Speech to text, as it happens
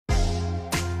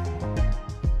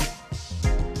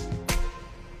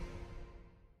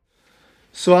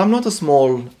So I'm not a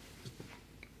small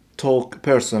talk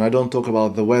person. I don't talk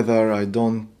about the weather. I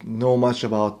don't know much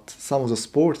about some of the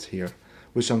sports here,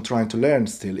 which I'm trying to learn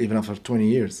still, even after 20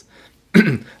 years,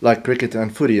 like cricket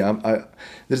and footy.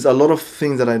 There's a lot of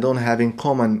things that I don't have in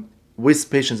common with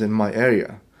patients in my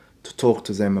area to talk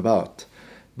to them about.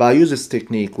 But I use this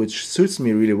technique, which suits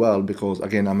me really well because,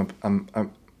 again, I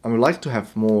would like to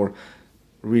have more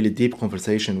really deep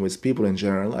conversation with people in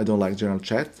general. I don't like general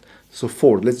chat. So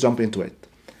F.O.R.D, let's jump into it.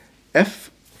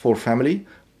 F for family,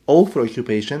 O for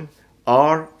occupation,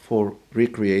 R for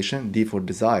recreation, D for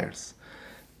desires.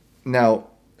 Now,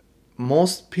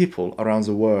 most people around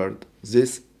the world,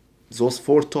 those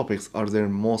four topics are their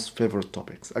most favorite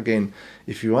topics. Again,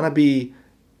 if you want to be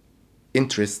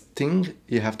interesting,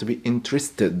 you have to be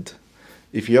interested.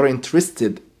 If you're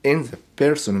interested in the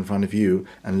person in front of you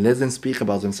and let them speak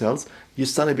about themselves, you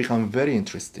suddenly become very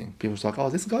interesting. People talk, oh,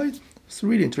 this guy was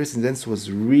really interesting. This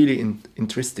was really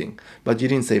interesting, but you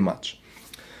didn't say much.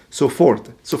 So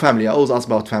F.O.R.D, so family. I always ask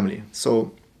about family.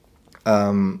 So,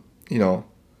 you know,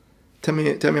 tell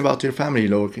me about your family.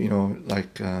 Look, you know,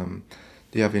 like, do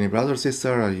you have any brother or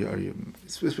sister? Are you?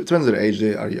 It depends on their age.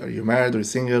 Are you married or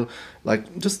single?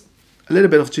 Like, just a little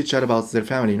bit of chit chat about their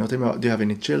family. You know, tell me about, do you have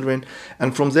any children?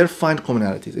 And from there, find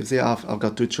commonalities. If they have, I've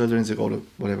got two children, they go to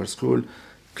whatever school.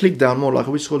 Click down more, like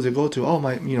which schools they go to. Oh,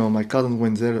 my cousin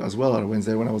went there as well, or went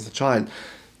there when I was a child.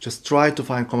 Just try to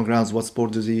find common grounds. What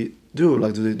sport do they do?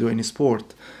 Like, do they do any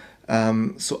sport?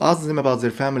 So ask them about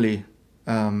their family.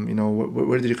 You know,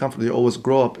 where did you come from? Did you always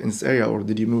grow up in this area, or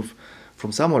did you move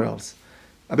from somewhere else?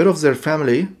 A bit of their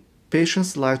family.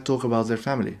 Patients like to talk about their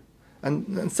family.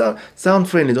 And sound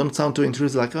friendly, don't sound too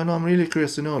intrusive, like, oh no, I'm really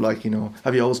curious to know, like, you know,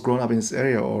 have you always grown up in this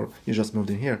area, or you just moved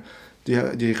in here?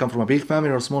 Do you come from a big family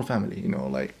or a small family? You know,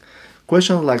 like,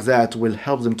 questions like that will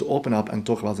help them to open up and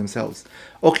talk about themselves.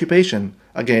 Occupation,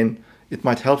 again, it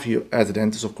might help you as a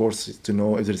dentist, of course, to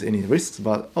know if there's any risks,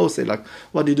 but I would say, like,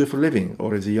 what do you do for a living?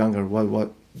 Or if you're younger,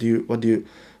 what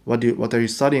are you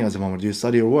studying at the moment? Do you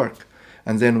study or work?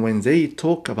 And then when they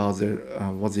talk about their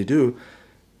what they do,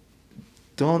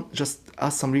 don't just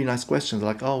ask some really nice questions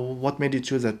like, oh, what made you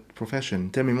choose that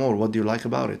profession? Tell me more. What do you like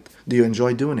about it? Do you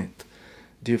enjoy doing it?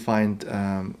 Do you find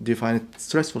it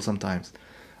stressful sometimes?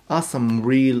 Ask some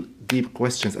real deep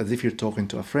questions as if you're talking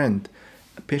to a friend.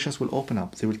 Patients will open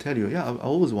up. They will tell you, yeah, I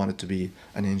always wanted to be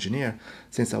an engineer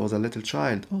since I was a little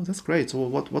child. Oh, that's great. So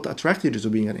what attracted you to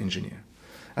being an engineer?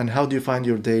 And how do you find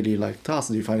your daily tasks?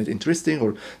 Do you find it interesting,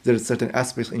 or there are certain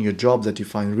aspects in your job that you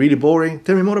find really boring?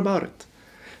 Tell me more about it.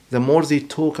 The more they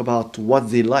talk about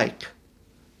what they like,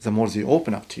 the more they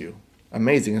open up to you.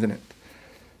 Amazing, isn't it?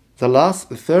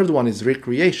 The third one is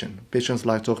recreation. Patients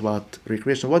like to talk about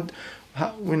recreation.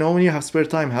 When you have spare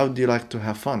time, how do you like to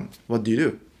have fun? What do you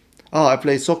do? Oh, I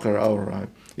play soccer, or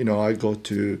I go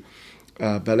to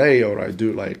ballet, or I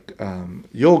do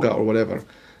yoga or whatever.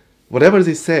 Whatever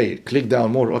they say, click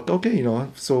down more. Okay,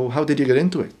 so how did you get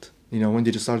into it? When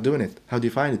did you start doing it? How do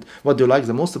you find it? What do you like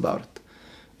the most about it?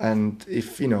 And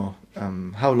if,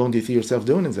 how long do you see yourself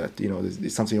doing in that? Is it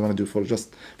something you want to do for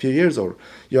just a few years, or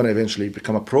you want to eventually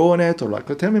become a pro in it, or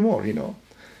tell me more,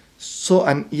 So,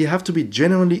 and you have to be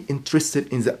genuinely interested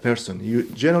in that person. You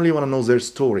genuinely want to know their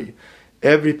story.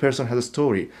 Every person has a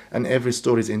story, and every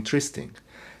story is interesting.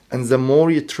 And the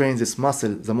more you train this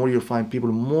muscle, the more you'll find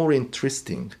people more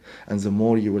interesting, and the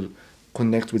more you will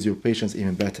connect with your patients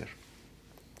even better.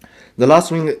 The last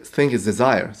thing is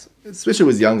desires, especially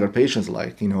with younger patients,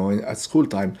 at school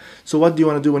time. So what do you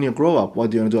want to do when you grow up? What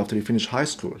do you want to do after you finish high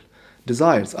school?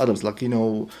 Desires, adults,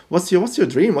 what's your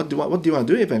dream? What do you want to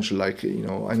do eventually?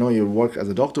 I know you work as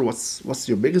a doctor. What's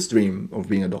your biggest dream of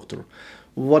being a doctor?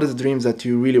 What is the dreams that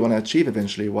you really want to achieve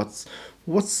eventually? What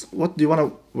do you want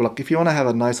to, if you want to have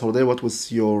a nice holiday, what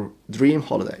was your dream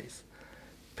holidays?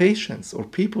 Patients or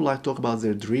people talk about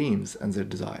their dreams and their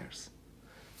desires.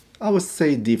 I would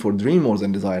say D for dream more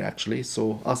than desire, actually.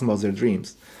 So ask them about their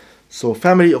dreams. So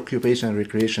family, occupation, and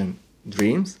recreation,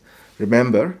 dreams.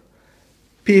 Remember,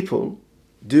 people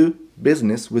do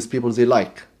business with people they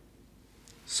like.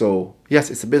 So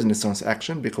yes, it's a business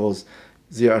transaction because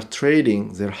they are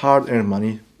trading their hard-earned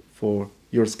money for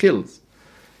your skills.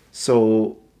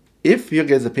 So if you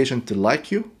get the patient to like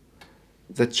you,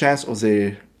 the chance of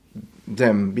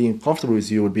them being comfortable with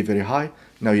you will be very high.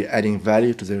 Now you're adding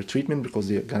value to their treatment because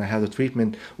they're going to have the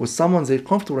treatment with someone they're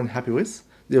comfortable and happy with.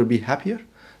 They will be happier.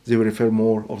 They will refer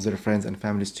more of their friends and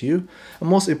families to you. And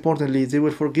most importantly, they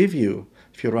will forgive you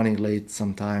if you're running late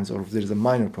sometimes or if there's a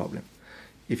minor problem.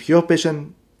 If your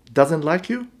patient doesn't like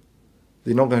you,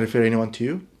 they're not going to refer anyone to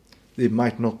you. They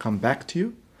might not come back to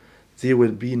you. They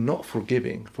will be not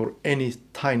forgiving for any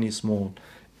tiny small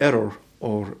error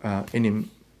or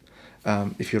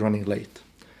if you're running late.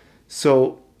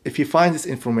 So if you find this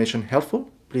information helpful,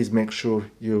 please make sure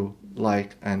you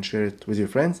like and share it with your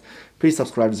friends. Please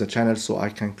subscribe to the channel so I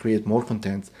can create more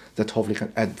content that hopefully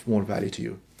can add more value to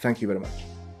you. Thank you very much.